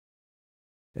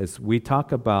As we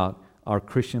talk about our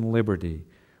Christian liberty,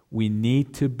 we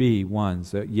need to be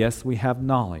ones that, yes, we have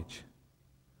knowledge,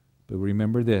 but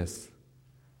remember this,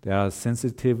 that out of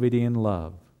sensitivity and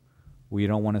love, we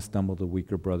don't want to stumble the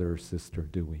weaker brother or sister,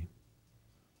 do we?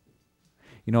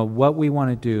 You know, what we want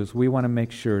to do is we want to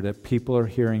make sure that people are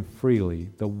hearing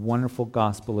freely the wonderful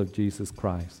gospel of Jesus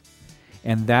Christ.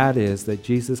 And that is that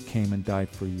Jesus came and died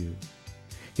for you.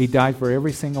 He died for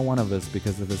every single one of us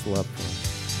because of his love for us.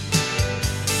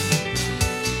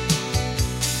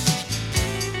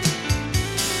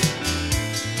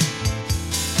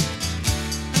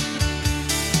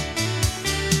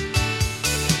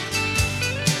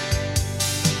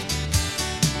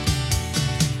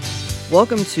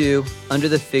 Welcome to Under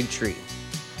the Fig Tree.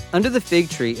 Under the Fig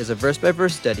Tree is a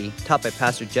verse-by-verse study taught by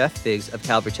Pastor Jeff Figs of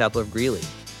Calvary Chapel of Greeley.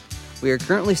 We are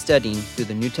currently studying through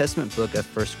the New Testament book of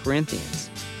 1 Corinthians.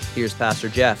 Here's Pastor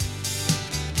Jeff.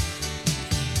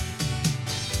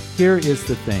 Here is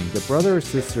the thing. The brother or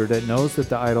sister that knows that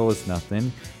the idol is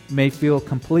nothing may feel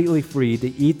completely free to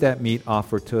eat that meat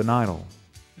offered to an idol.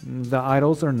 The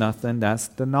idols are nothing. That's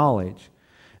the knowledge.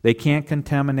 They can't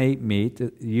contaminate meat.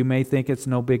 You may think it's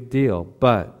no big deal,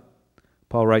 but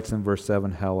Paul writes in verse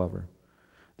 7, however,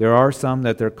 there are some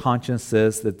that their conscience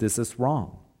says that this is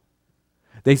wrong.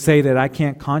 They say that I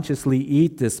can't consciously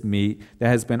eat this meat that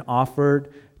has been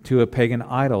offered to a pagan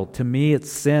idol. To me,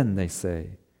 it's sin, they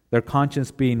say. Their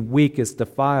conscience being weak is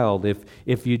defiled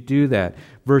if you do that.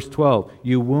 Verse 12,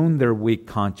 you wound their weak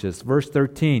conscience. Verse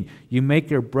 13, you make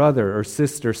your brother or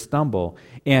sister stumble.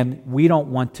 And we don't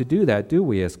want to do that, do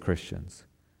we, as Christians?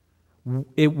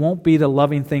 It won't be the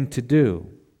loving thing to do.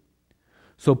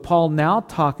 So Paul now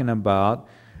talking about,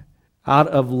 out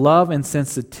of love and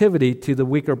sensitivity to the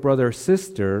weaker brother or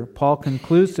sister, Paul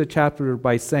concludes the chapter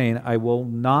by saying, I will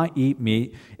not eat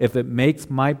meat if it makes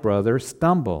my brother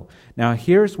stumble. Now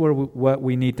here's what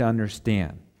we need to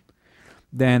understand.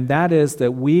 Then that is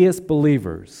that we as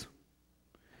believers,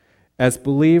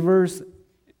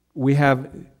 we have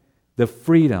the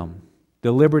freedom,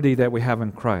 the liberty that we have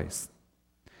in Christ.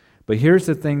 But here's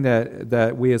the thing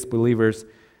that we as believers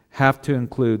have to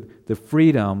include, the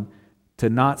freedom to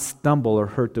not stumble or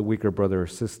hurt the weaker brother or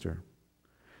sister.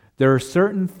 There are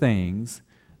certain things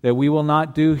that we will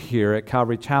not do here at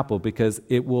Calvary Chapel because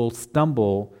it will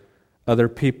stumble other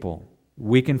people.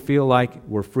 We can feel like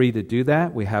we're free to do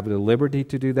that, we have the liberty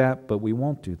to do that, but we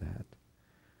won't do that.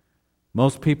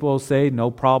 Most people will say, no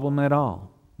problem at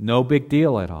all, no big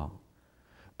deal at all.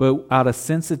 But out of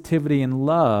sensitivity and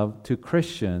love to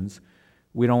Christians,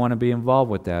 we don't want to be involved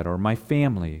with that, or my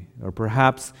family, or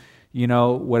perhaps,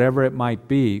 whatever it might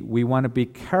be. We want to be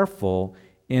careful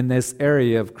in this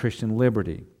area of Christian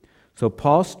liberty. So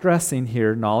Paul's stressing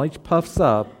here, knowledge puffs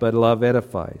up, but love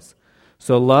edifies.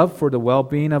 So love for the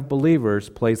well-being of believers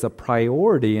plays a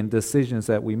priority in decisions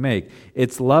that we make.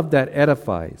 It's love that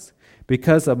edifies.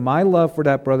 Because of my love for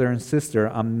that brother and sister,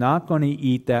 I'm not going to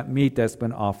eat that meat that's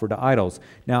been offered to idols.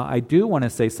 Now, I do want to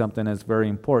say something that's very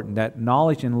important, that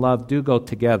knowledge and love do go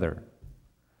together.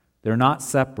 They're not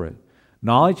separate.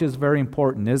 Knowledge is very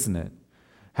important, isn't it?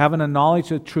 Having a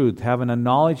knowledge of truth, having a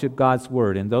knowledge of God's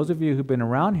Word. And those of you who've been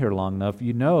around here long enough,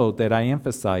 you know that I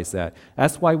emphasize that.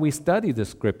 That's why we study the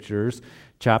Scriptures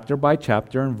chapter by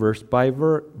chapter and verse by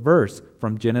verse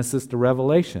from Genesis to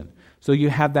Revelation. So you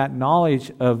have that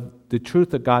knowledge of the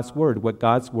truth of God's Word, what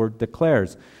God's Word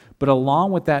declares. But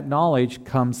along with that knowledge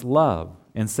comes love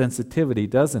and sensitivity,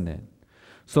 doesn't it?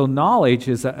 So knowledge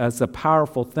is a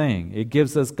powerful thing. It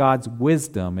gives us God's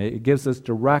wisdom. It gives us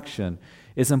direction.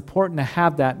 It's important to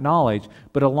have that knowledge,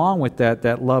 but along with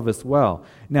that love as well.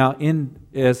 Now,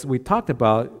 as we talked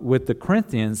about with the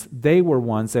Corinthians, they were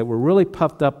ones that were really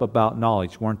puffed up about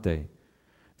knowledge, weren't they?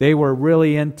 They were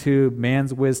really into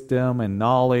man's wisdom and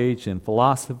knowledge and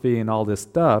philosophy and all this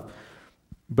stuff,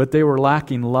 but they were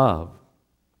lacking love.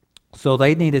 So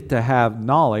they needed to have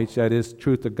knowledge, that is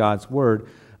truth of God's Word,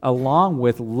 along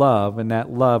with love, and that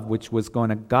love which was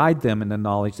going to guide them in the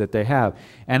knowledge that they have.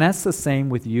 And that's the same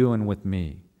with you and with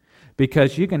me.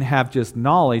 Because you can have just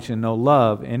knowledge and no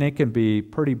love, and it can be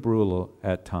pretty brutal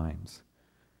at times.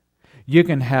 You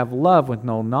can have love with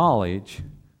no knowledge,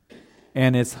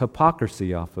 and it's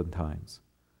hypocrisy oftentimes.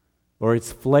 Or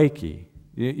it's flaky.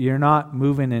 You're not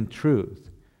moving in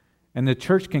truth. And the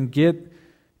church can get,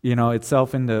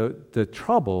 itself into the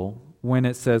trouble when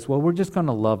it says, well, we're just going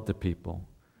to love the people.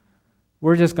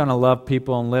 We're just going to love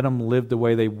people and let them live the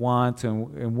way they want,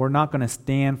 and we're not going to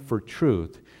stand for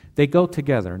truth. They go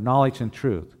together, knowledge and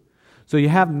truth. So you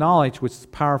have knowledge which is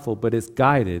powerful, but it's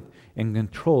guided and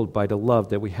controlled by the love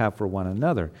that we have for one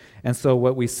another. And so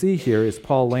what we see here is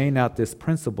Paul laying out this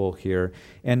principle here.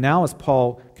 And now as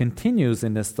Paul continues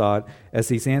in this thought, as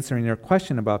he's answering their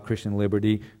question about Christian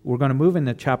liberty, we're going to move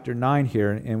into chapter 9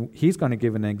 here, and he's going to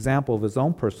give an example of his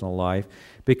own personal life,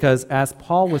 because as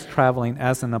Paul was traveling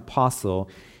as an apostle,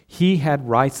 he had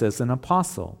rights as an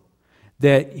apostle.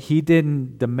 That he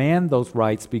didn't demand those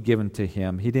rights be given to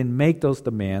him. He didn't make those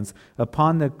demands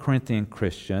upon the Corinthian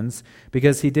Christians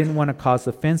because he didn't want to cause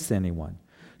offense to anyone.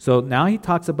 So now he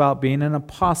talks about being an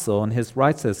apostle and his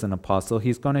rights as an apostle.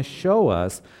 He's going to show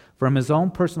us from his own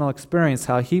personal experience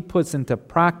how he puts into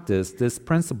practice this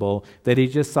principle that he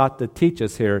just sought to teach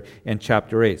us here in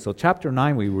chapter 8. So chapter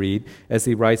 9 we read as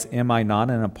he writes, "Am I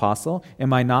not an apostle?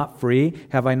 Am I not free?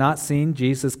 Have I not seen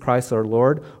Jesus Christ our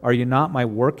Lord? Are you not my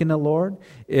work in the Lord?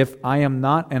 If I am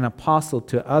not an apostle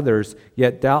to others,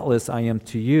 yet doubtless I am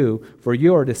to you, for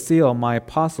you are to seal my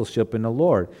apostleship in the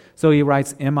Lord." So he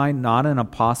writes, "Am I not an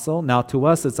apostle?" Now to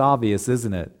us it's obvious,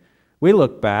 isn't it? We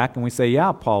look back and we say,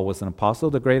 yeah, Paul was an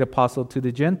apostle, the great apostle to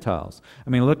the Gentiles.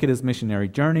 I mean, look at his missionary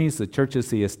journeys, the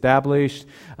churches he established.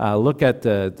 Look at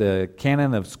the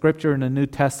canon of Scripture in the New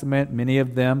Testament. Many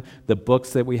of them, the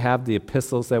books that we have, the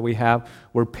epistles that we have,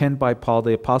 were penned by Paul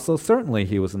the apostle. Certainly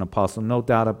he was an apostle, no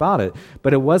doubt about it.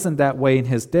 But it wasn't that way in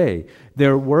his day.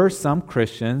 There were some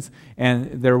Christians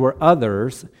and there were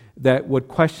others that would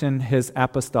question his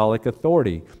apostolic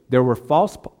authority. There were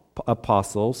false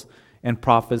apostles and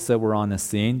prophets that were on the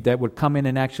scene that would come in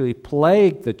and actually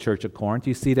plague the church of Corinth.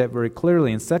 You see that very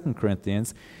clearly in 2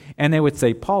 Corinthians. And they would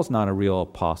say, Paul's not a real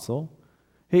apostle.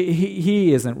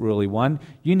 He isn't really one.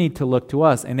 You need to look to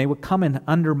us. And they would come and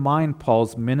undermine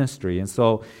Paul's ministry. And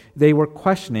so they were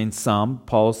questioning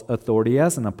Paul's authority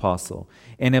as an apostle.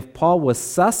 And if Paul was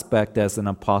suspect as an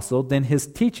apostle, then his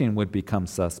teaching would become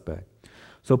suspect.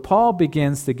 So Paul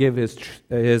begins to give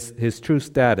his true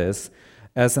status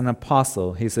as an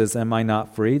apostle. He says, "Am I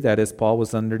not free?" That is, Paul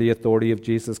was under the authority of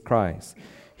Jesus Christ.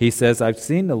 He says, "I've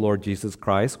seen the Lord Jesus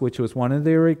Christ," which was one of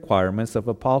the requirements of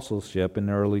apostleship in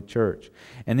the early church.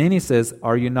 And then he says,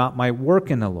 "Are you not my work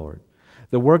in the Lord?"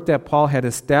 The work that Paul had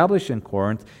established in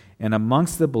Corinth and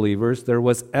amongst the believers, there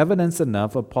was evidence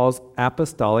enough of Paul's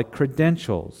apostolic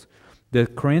credentials. The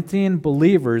Corinthian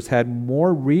believers had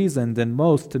more reason than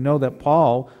most to know that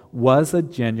Paul was a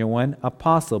genuine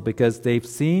apostle because they've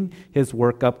seen his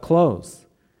work up close.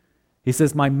 He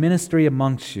says, "My ministry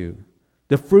amongst you,"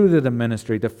 the fruit of the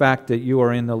ministry, the fact that you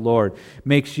are in the Lord,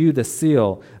 makes you the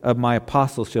seal of my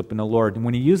apostleship in the Lord. And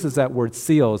when he uses that word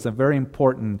seal, it's a very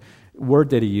important word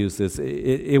that he uses.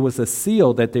 It was a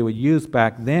seal that they would use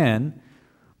back then,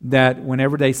 that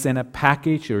whenever they sent a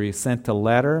package or he sent a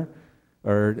letter,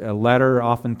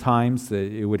 oftentimes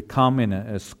it would come in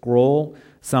a scroll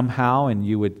somehow, and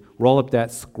you would roll up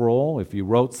that scroll if you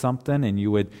wrote something, and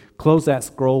you would close that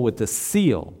scroll with a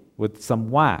seal, with some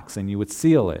wax, and you would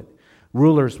seal it.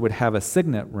 Rulers would have a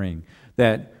signet ring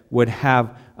that would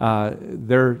have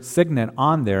their signet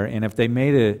on there, and if they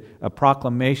made a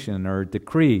proclamation or a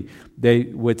decree, they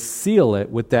would seal it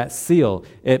with that seal.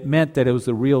 It meant that it was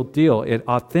the real deal. It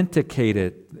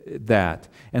authenticated that.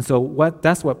 And so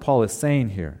that's what Paul is saying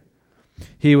here.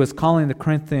 He was calling the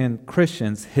Corinthian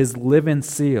Christians his living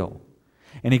seal.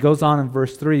 And he goes on in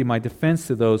verse 3, "My defense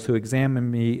to those who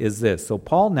examine me is this." So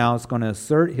Paul now is going to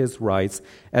assert his rights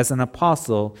as an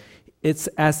apostle. It's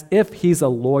as if he's a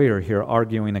lawyer here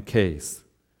arguing a case.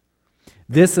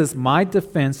 "This is my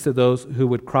defense to those who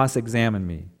would cross-examine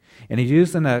me." And he's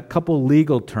using a couple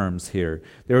legal terms here.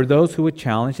 There are those who would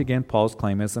challenge, again, Paul's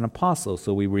claim as an apostle.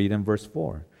 So we read in verse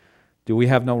 4. "Do we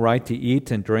have no right to eat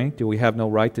and drink? Do we have no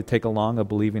right to take along a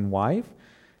believing wife?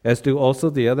 As do also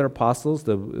the other apostles,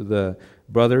 the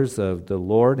brothers of the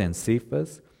Lord and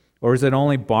Cephas? Or is it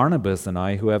only Barnabas and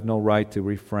I who have no right to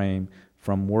refrain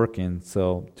from working?"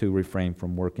 So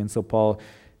Paul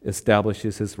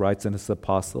establishes his rights as an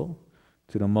apostle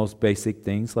to the most basic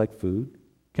things like food,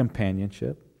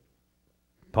 companionship.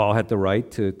 Paul had the right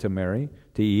to marry,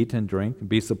 to eat and drink, and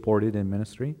be supported in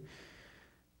ministry.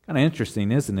 Kind of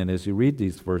interesting, isn't it, as you read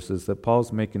these verses, that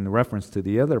Paul's making reference to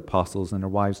the other apostles and their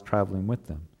wives traveling with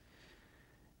them.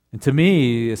 And to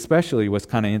me, especially, what's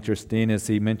kind of interesting is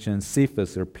he mentions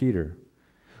Cephas or Peter.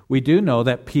 We do know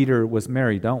that Peter was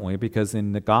married, don't we? Because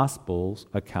in the Gospels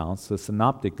accounts, the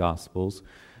Synoptic Gospels,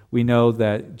 we know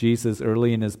that Jesus,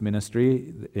 early in his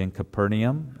ministry in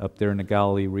Capernaum, up there in the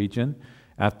Galilee region,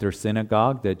 after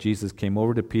synagogue, that Jesus came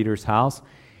over to Peter's house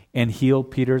and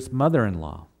healed Peter's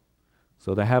mother-in-law.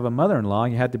 So to have a mother-in-law,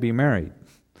 you had to be married.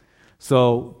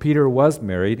 So Peter was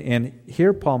married, and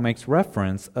here Paul makes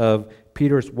reference of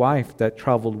Peter's wife that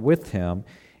traveled with him,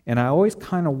 and I always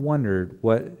kind of wondered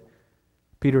what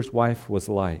Peter's wife was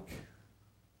like.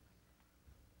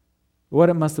 What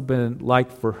it must have been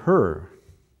like for her.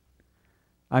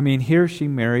 I mean, here she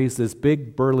marries this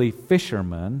big burly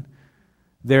fisherman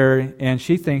there, and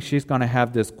she thinks she's going to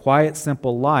have this quiet,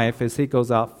 simple life as he goes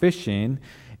out fishing,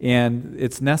 and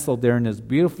it's nestled there in this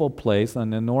beautiful place on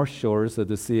the north shores of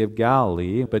the Sea of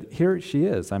Galilee. But here she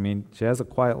is. I mean, she has a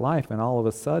quiet life, and all of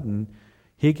a sudden,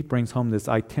 he brings home this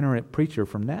itinerant preacher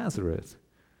from Nazareth.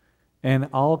 And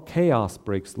all chaos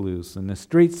breaks loose, and the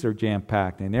streets are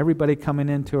jam-packed, and everybody coming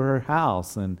into her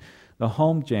house, and the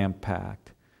home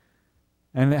jam-packed.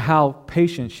 And how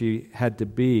patient she had to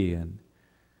be, and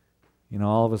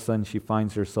all of a sudden she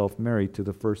finds herself married to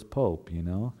the first pope,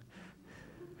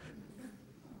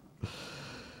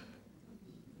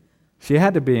 She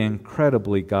had to be an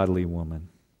incredibly godly woman.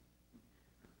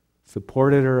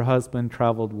 Supported her husband,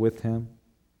 traveled with him.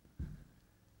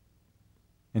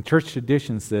 And church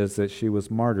tradition says that she was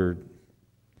martyred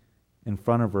in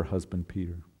front of her husband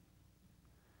Peter.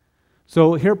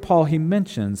 So here Paul, he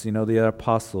mentions, the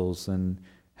apostles and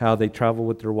how they travel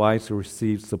with their wives who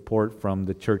received support from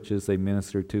the churches they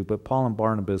ministered to. But Paul and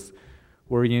Barnabas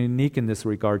were unique in this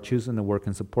regard, choosing to work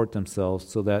and support themselves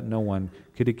so that no one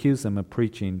could accuse them of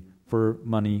preaching for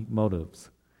money motives.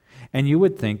 And you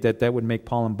would think that that would make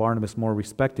Paul and Barnabas more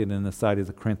respected in the sight of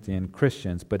the Corinthian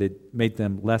Christians, but it made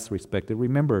them less respected.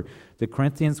 Remember, the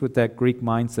Corinthians with that Greek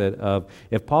mindset of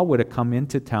if Paul would have come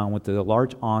into town with a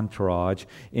large entourage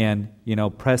and,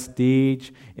 prestige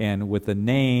and with a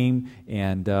name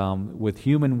and with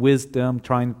human wisdom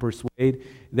trying to persuade,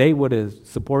 they would have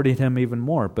supported him even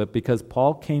more. But because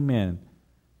Paul came in,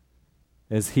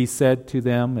 as he said to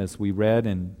them, as we read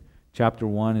in Chapter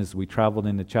 1, as we traveled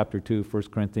into chapter 2 of 1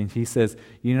 Corinthians, he says,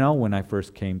 when I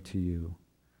first came to you,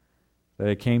 that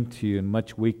I came to you in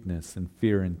much weakness and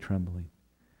fear and trembling.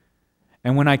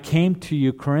 And when I came to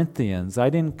you, Corinthians, I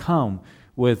didn't come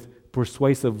with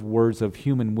persuasive words of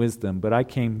human wisdom, but I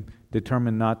came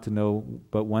determined not to know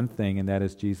but one thing, and that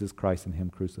is Jesus Christ and Him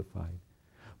crucified.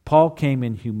 Paul came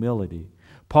in humility.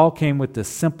 Paul came with the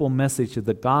simple message of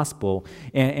the gospel,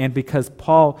 and because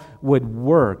Paul would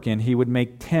work and he would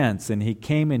make tents and he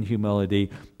came in humility,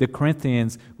 the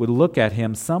Corinthians would look at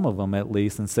him, some of them at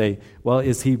least, and say, well,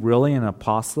 is he really an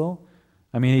apostle?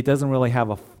 I mean, he doesn't really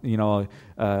have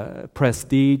a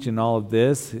prestige and all of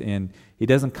this, and he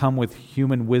doesn't come with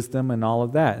human wisdom and all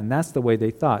of that, and that's the way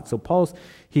they thought. So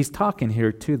he's talking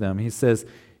here to them. He says,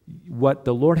 what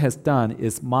the Lord has done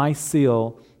is my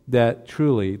seal that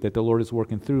truly, that the Lord is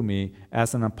working through me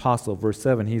as an apostle. Verse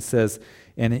 7, he says,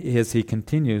 and as he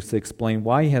continues to explain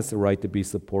why he has the right to be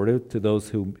supportive to those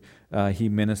who he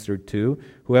ministered to,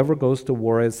 whoever goes to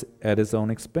war is at his own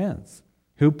expense,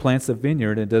 who plants a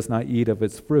vineyard and does not eat of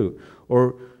its fruit,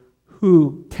 or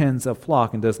who tends a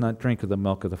flock and does not drink of the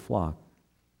milk of the flock.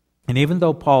 And even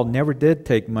though Paul never did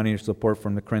take money or support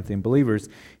from the Corinthian believers,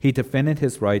 he defended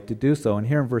his right to do so. And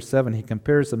here in verse 7, he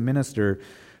compares a minister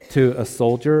to a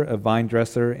soldier, a vine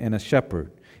dresser, and a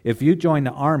shepherd. If you join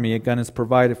the army, a gun is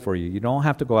provided for you. You don't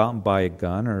have to go out and buy a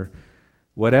gun or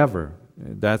whatever.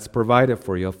 That's provided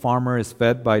for you. A farmer is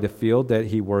fed by the field that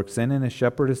he works in, and a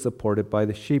shepherd is supported by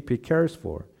the sheep he cares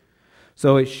for.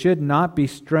 So it should not be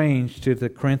strange to the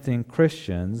Corinthian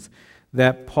Christians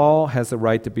that Paul has a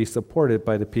right to be supported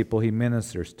by the people he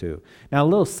ministers to. Now, a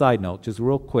little side note, just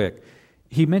real quick.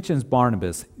 He mentions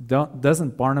Barnabas.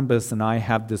 Doesn't Barnabas and I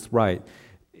have this right?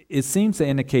 It seems to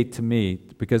indicate to me,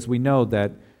 because we know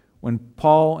that when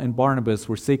Paul and Barnabas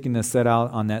were seeking to set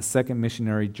out on that second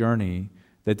missionary journey,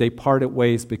 that they parted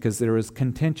ways because there was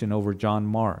contention over John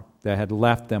Mark that had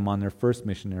left them on their first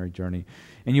missionary journey.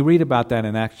 And you read about that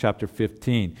in Acts chapter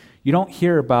 15. You don't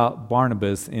hear about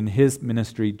Barnabas in his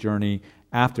ministry journey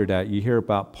after that. You hear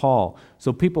about Paul.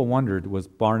 So people wondered, was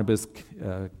Barnabas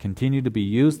continue to be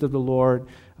used of the Lord?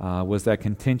 Was that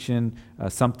contention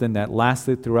something that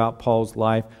lasted throughout Paul's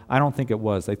life? I don't think it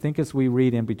was. I think as we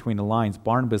read in between the lines,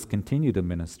 Barnabas continued to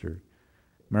minister.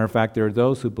 Matter of fact, there are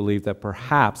those who believe that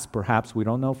perhaps, we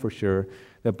don't know for sure,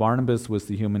 that Barnabas was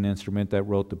the human instrument that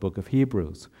wrote the book of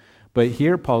Hebrews. But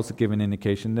here Paul's giving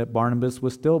indication that Barnabas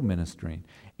was still ministering.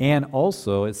 And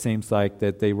also it seems like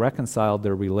that they reconciled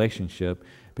their relationship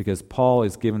because Paul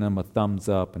is giving them a thumbs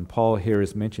up, and Paul here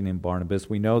is mentioning Barnabas.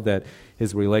 We know that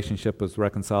his relationship was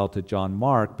reconciled to John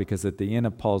Mark because at the end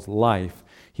of Paul's life,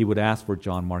 he would ask for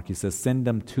John Mark. He says, send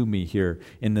them to me here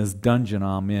in this dungeon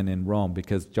I'm in Rome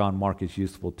because John Mark is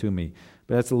useful to me.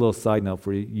 But that's a little side note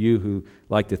for you who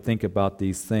like to think about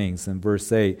these things. In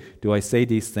verse 8, do I say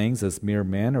these things as mere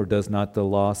men, or does not the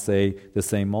law say the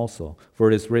same also? For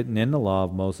it is written in the law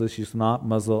of Moses, you shall not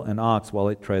muzzle an ox while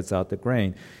it treads out the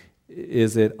grain.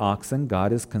 Is it oxen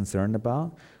God is concerned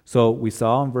about? So we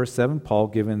saw in verse 7, Paul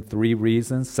given 3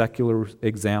 reasons, secular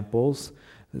examples.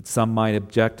 Some might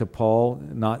object to Paul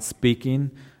not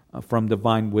speaking from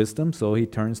divine wisdom, so he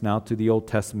turns now to the Old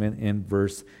Testament in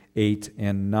verse 8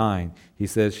 and 9. He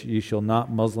says, you shall not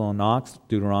muzzle an ox,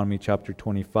 Deuteronomy chapter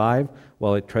 25,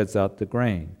 while it treads out the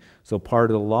grain. So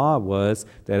part of the law was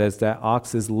that as that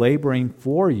ox is laboring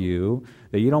for you,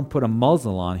 that you don't put a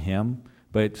muzzle on him,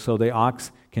 but so the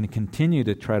ox can continue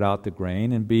to tread out the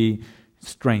grain and be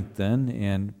strengthened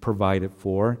and provided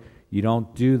for. You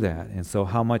don't do that. And so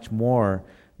how much more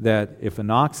that if an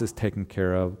ox is taken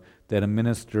care of, that a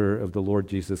minister of the Lord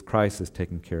Jesus Christ is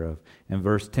taken care of. In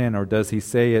verse 10, or does he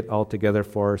say it altogether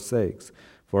for our sakes?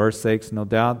 For our sakes, no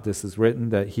doubt, this is written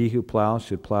that he who plows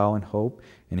should plow in hope,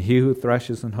 and he who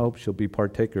threshes in hope shall be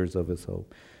partakers of his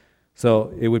hope.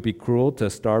 So it would be cruel to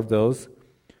starve those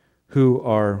who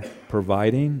are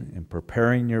providing and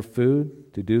preparing your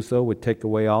food. To do so would take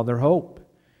away all their hope.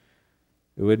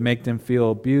 It would make them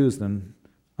feel abused and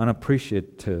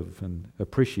unappreciative and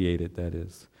appreciated, that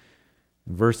is.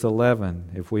 In verse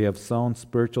 11, if we have sown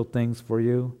spiritual things for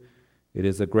you, it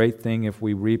is a great thing if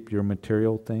we reap your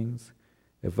material things.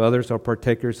 If others are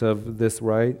partakers of this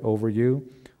right over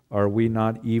you, are we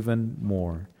not even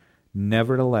more?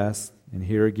 Nevertheless, and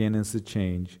here again is the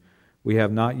change, we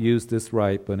have not used this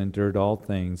right, but endured all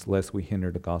things, lest we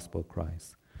hinder the gospel of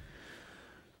Christ.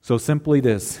 So simply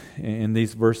this, in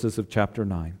these verses of chapter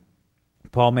 9,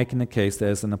 Paul making the case that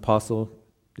as an apostle,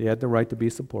 he had the right to be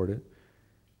supported.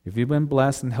 If you've been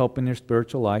blessed and helped in your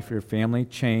spiritual life, your family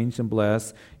changed and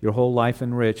blessed, your whole life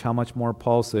enriched, how much more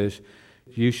Paul says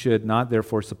you should not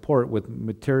therefore support with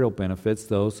material benefits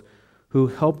those who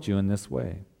helped you in this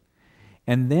way.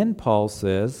 And then Paul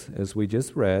says, as we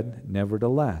just read,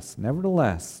 nevertheless,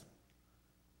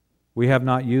 we have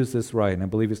not used this right. And I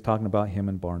believe he's talking about him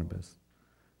and Barnabas,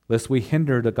 lest we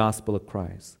hinder the gospel of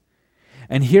Christ.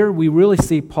 And here we really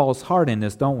see Paul's heart in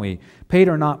this, don't we? Paid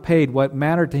or not paid, what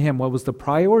mattered to him, what was the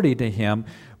priority to him,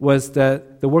 was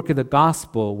that the work of the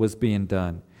gospel was being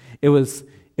done.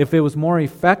 If it was more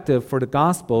effective for the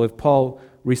gospel, if Paul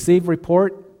received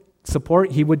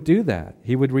support, he would do that.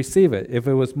 He would receive it. If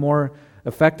it was more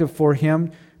effective for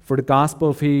him, for the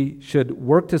gospel, if he should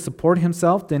work to support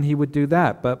himself, then he would do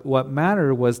that. But what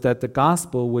mattered was that the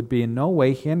gospel would be in no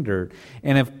way hindered.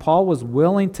 And if Paul was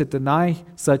willing to deny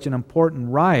such an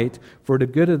important right for the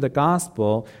good of the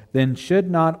gospel, then should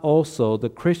not also the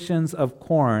Christians of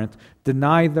Corinth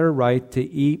deny their right to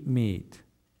eat meat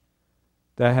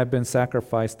that had been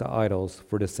sacrificed to idols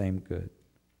for the same good?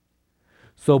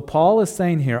 So Paul is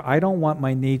saying here, I don't want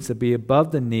my needs to be above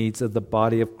the needs of the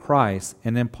body of Christ.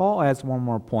 And then Paul adds one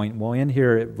more point. We'll end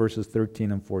here at verses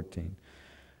 13 and 14.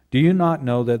 Do you not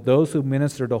know that those who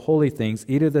minister to holy things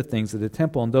eat of the things of the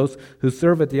temple, and those who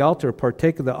serve at the altar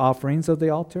partake of the offerings of the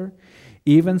altar?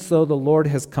 Even so the Lord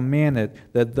has commanded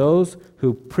that those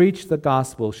who preach the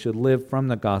gospel should live from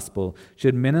the gospel.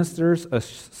 Should ministers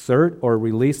assert or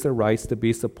release their rights to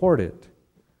be supported?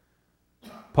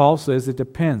 Paul says it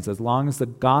depends. As long as the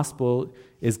gospel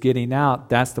is getting out,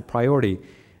 that's the priority.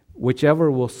 Whichever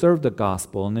will serve the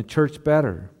gospel and the church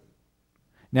better.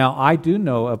 Now, I do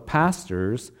know of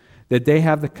pastors that they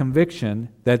have the conviction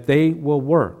that they will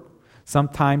work.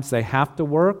 Sometimes they have to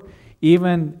work.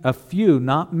 Even a few,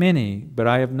 not many, but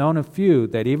I have known a few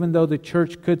that even though the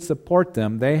church could support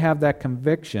them, they have that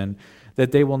conviction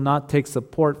that they will not take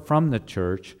support from the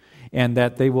church and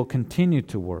that they will continue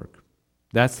to work.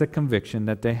 That's the conviction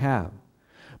that they have.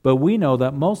 But we know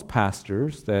that most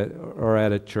pastors that are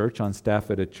at a church, on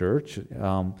staff at a church,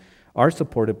 are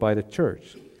supported by the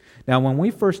church. Now, when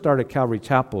we first started Calvary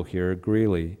Chapel here at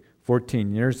Greeley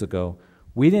 14 years ago,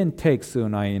 we didn't take Sue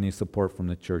and I any support from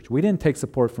the church. We didn't take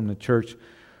support from the church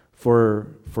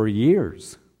for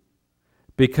years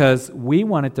because we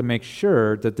wanted to make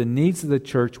sure that the needs of the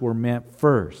church were met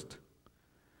first.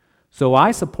 So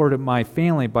I supported my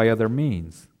family by other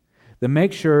means to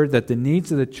make sure that the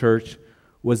needs of the church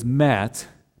was met,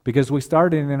 because we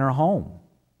started in our home.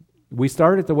 We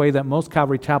started the way that most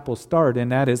Calvary Chapels start,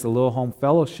 and that is a little home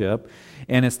fellowship.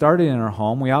 And it started in our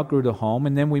home. We outgrew the home,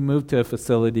 and then we moved to a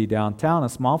facility downtown, a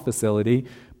small facility,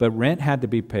 but rent had to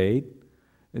be paid.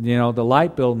 The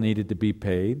light bill needed to be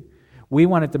paid. We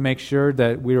wanted to make sure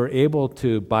that we were able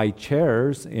to buy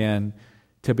chairs and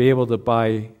to be able to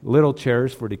buy little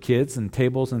chairs for the kids and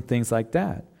tables and things like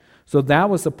that. So that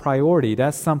was a priority.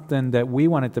 That's something that we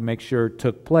wanted to make sure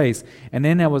took place. And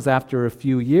then it was after a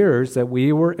few years that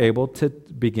we were able to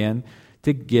begin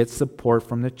to get support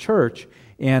from the church,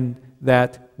 and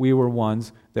that we were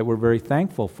ones that were very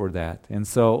thankful for that. And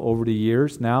so over the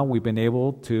years now,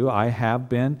 I have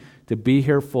been to be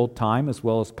here full time, as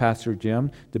well as Pastor Jim,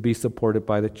 to be supported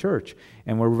by the church.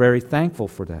 And we're very thankful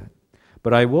for that.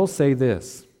 But I will say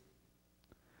this,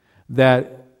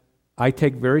 that I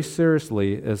take very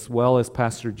seriously, as well as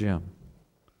Pastor Jim,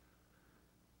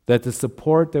 that the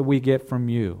support that we get from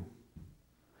you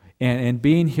and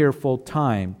being here full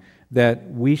time, that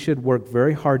we should work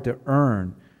very hard to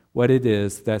earn what it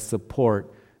is, that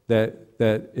support that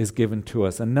is given to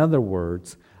us. In other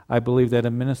words, I believe that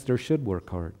a minister should work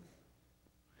hard.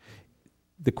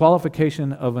 The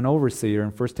qualification of an overseer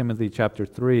in 1 Timothy chapter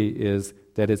 3 is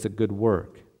that it's a good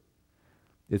work.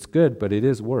 It's good, but it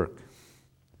is work.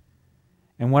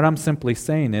 And what I'm simply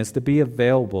saying is to be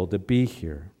available, to be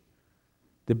here,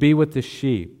 to be with the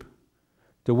sheep,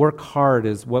 to work hard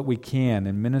as what we can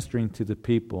in ministering to the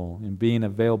people and being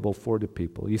available for the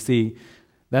people. You see,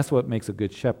 that's what makes a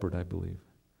good shepherd, I believe.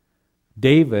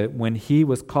 David, when he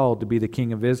was called to be the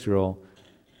king of Israel,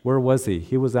 where was he?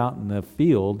 He was out in the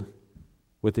field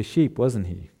with the sheep, wasn't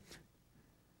he?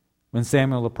 When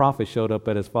Samuel the prophet showed up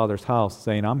at his father's house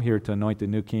saying, I'm here to anoint the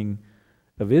new king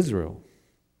of Israel.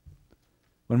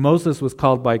 When Moses was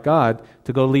called by God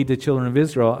to go lead the children of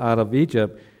Israel out of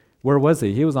Egypt, where was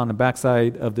he? He was on the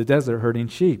backside of the desert herding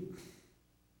sheep.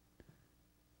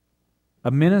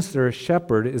 A minister, a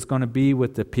shepherd, is going to be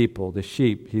with the people, the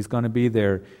sheep. He's going to be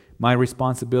there. My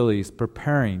responsibility is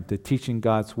preparing, to teaching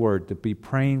God's word, to be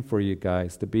praying for you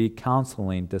guys, to be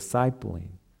counseling, discipling,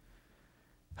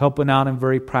 helping out in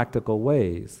very practical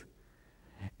ways.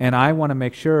 And I want to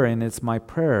make sure, and it's my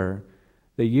prayer,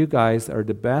 that you guys are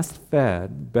the best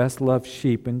fed, best loved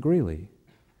sheep in Greeley.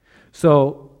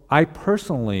 So I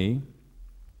personally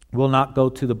will not go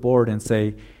to the board and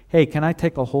say, hey, can I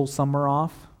take a whole summer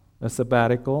off, a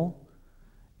sabbatical,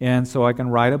 and so I can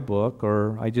write a book,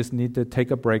 or I just need to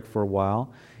take a break for a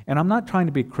while. And I'm not trying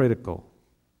to be critical.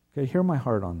 Okay, hear my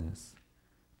heart on this.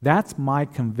 That's my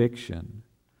conviction.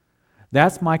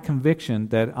 That's my conviction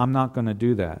that I'm not going to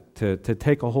do that, to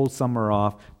take a whole summer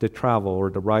off to travel or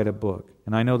to write a book.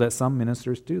 And I know that some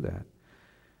ministers do that.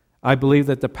 I believe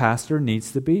that the pastor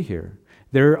needs to be here.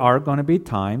 There are going to be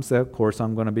times that, of course,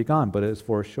 I'm going to be gone, but it's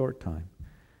for a short time.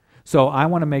 So I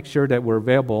want to make sure that we're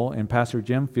available, and Pastor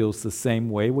Jim feels the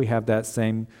same way. We have that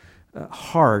same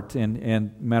heart,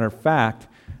 and matter of fact,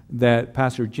 that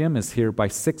Pastor Jim is here by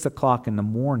 6 o'clock in the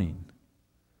morning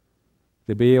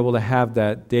to be able to have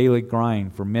that daily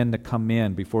grind for men to come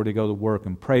in before they go to work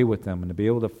and pray with them and to be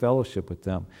able to fellowship with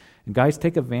them. And guys,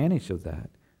 take advantage of that,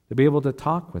 to be able to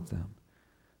talk with them,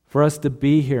 for us to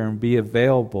be here and be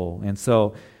available. And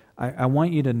so I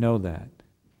want you to know that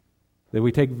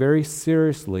we take very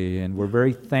seriously, and we're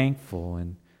very thankful,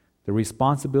 and the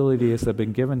responsibilities that have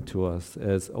been given to us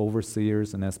as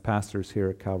overseers and as pastors here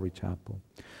at Calvary Chapel.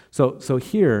 So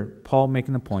here, Paul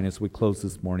making the point as we close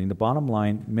this morning, the bottom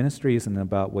line, ministry isn't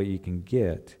about what you can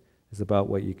get, it's about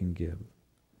what you can give.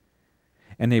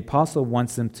 And the apostle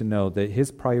wants them to know that his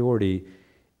priority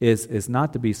is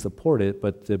not to be supported,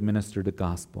 but to minister the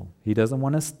gospel. He doesn't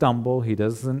want to stumble. He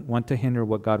doesn't want to hinder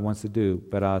what God wants to do.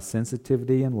 But out of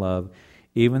sensitivity and love,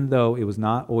 even though it was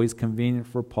not always convenient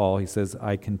for Paul, he says,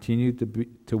 I continue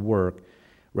to work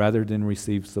rather than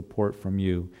receive support from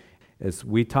you. As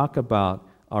we talk about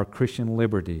our Christian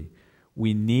liberty,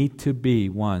 we need to be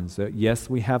ones that, yes,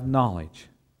 we have knowledge,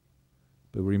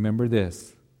 but remember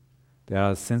this, that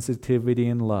out of sensitivity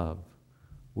and love,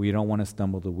 we don't want to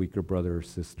stumble the weaker brother or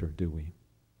sister, do we?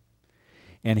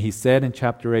 And he said in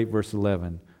chapter 8, verse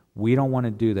 11, we don't want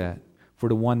to do that for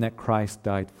the one that Christ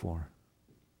died for.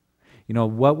 You know,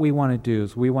 what we want to do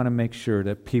is we want to make sure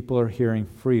that people are hearing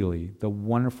freely the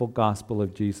wonderful gospel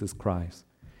of Jesus Christ.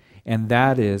 And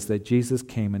that is that Jesus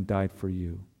came and died for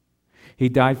you. He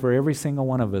died for every single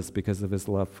one of us because of his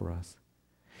love for us.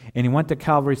 And he went to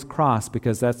Calvary's cross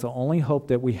because that's the only hope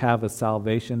that we have of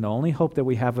salvation, the only hope that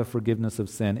we have of forgiveness of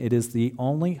sin. It is the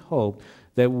only hope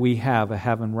that we have of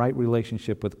having right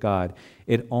relationship with God.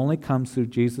 It only comes through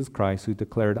Jesus Christ, who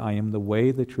declared, I am the way,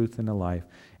 the truth, and the life,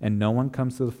 and no one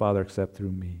comes to the Father except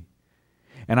through me.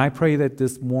 And I pray that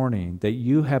this morning that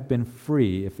you have been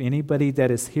free, if anybody that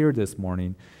is here this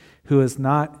morning who has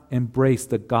not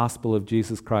embraced the gospel of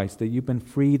Jesus Christ, that you've been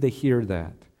free to hear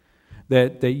that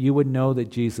that you would know that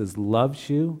Jesus loves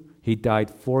you. He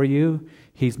died for you.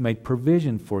 He's made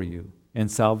provision for you and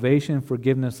salvation,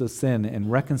 forgiveness of sin, and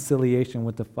reconciliation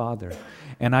with the Father.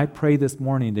 And I pray this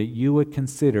morning that you would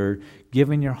consider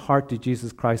giving your heart to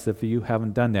Jesus Christ if you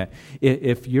haven't done that.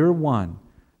 If you're one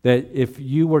that if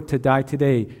you were to die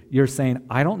today, you're saying,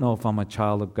 I don't know if I'm a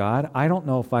child of God. I don't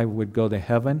know if I would go to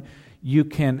heaven. You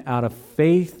can, out of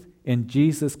faith in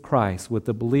Jesus Christ, with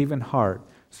a believing heart,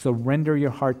 surrender your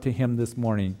heart to Him this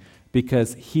morning,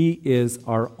 because He is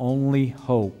our only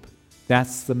hope.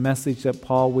 That's the message that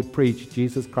Paul would preach,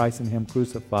 Jesus Christ and Him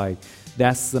crucified.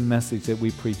 That's the message that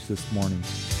we preach this morning.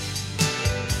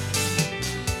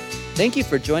 Thank you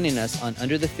for joining us on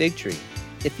Under the Fig Tree.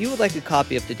 If you would like a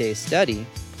copy of today's study,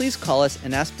 please call us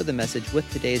and ask for the message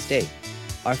with today's date.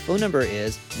 Our phone number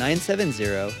is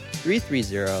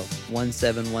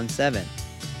 970-330-1717.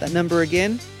 That number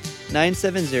again,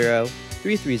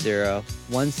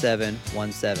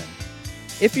 970-330-1717.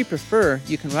 If you prefer,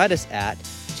 you can write us at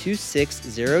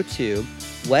 2602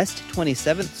 West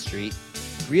 27th Street,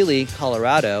 Greeley,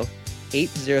 Colorado,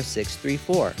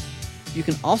 80634. You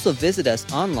can also visit us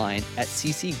online at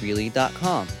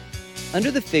ccgreeley.com. Under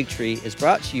the Fig Tree is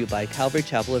brought to you by Calvary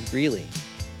Chapel of Greeley.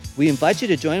 We invite you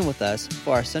to join with us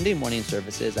for our Sunday morning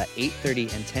services at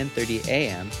 8:30 and 10:30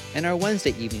 a.m. and our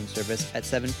Wednesday evening service at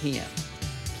 7 p.m.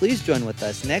 Please join with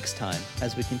us next time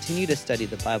as we continue to study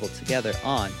the Bible together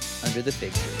on Under the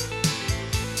Fig Tree.